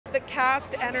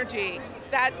cast energy,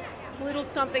 that little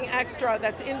something extra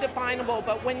that's indefinable,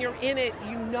 but when you're in it,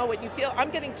 you know it. You feel, I'm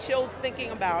getting chills thinking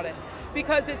about it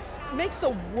because it makes the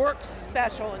work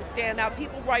special and stand out.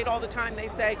 People write all the time, they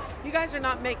say, you guys are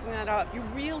not making that up. You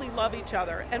really love each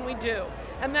other, and we do.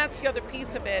 And that's the other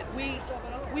piece of it.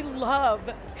 We love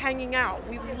hanging out.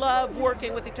 We love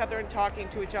working with each other and talking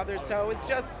to each other. So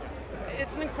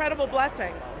it's an incredible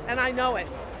blessing, and I know it.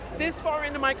 This far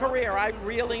into my career, I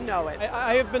really know it.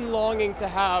 I have been longing to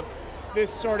have this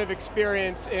sort of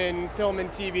experience in film and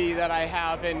TV that I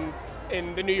have in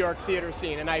the New York theater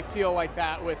scene, and I feel like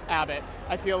that with Abbott.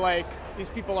 I feel like these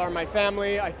people are my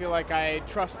family. I feel like I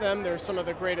trust them. They're some of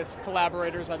the greatest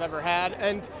collaborators I've ever had,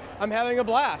 and I'm having a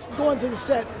blast. Going to the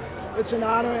set, it's an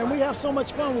honor, and we have so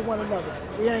much fun with one another.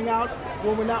 We hang out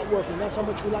when we're not working. That's how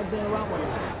much we like being around one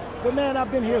another. But man,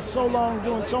 I've been here so long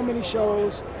doing so many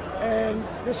shows, and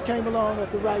this came along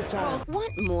at the right time.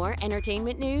 Want more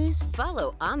entertainment news?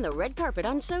 Follow On the Red Carpet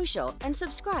on social and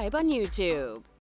subscribe on YouTube.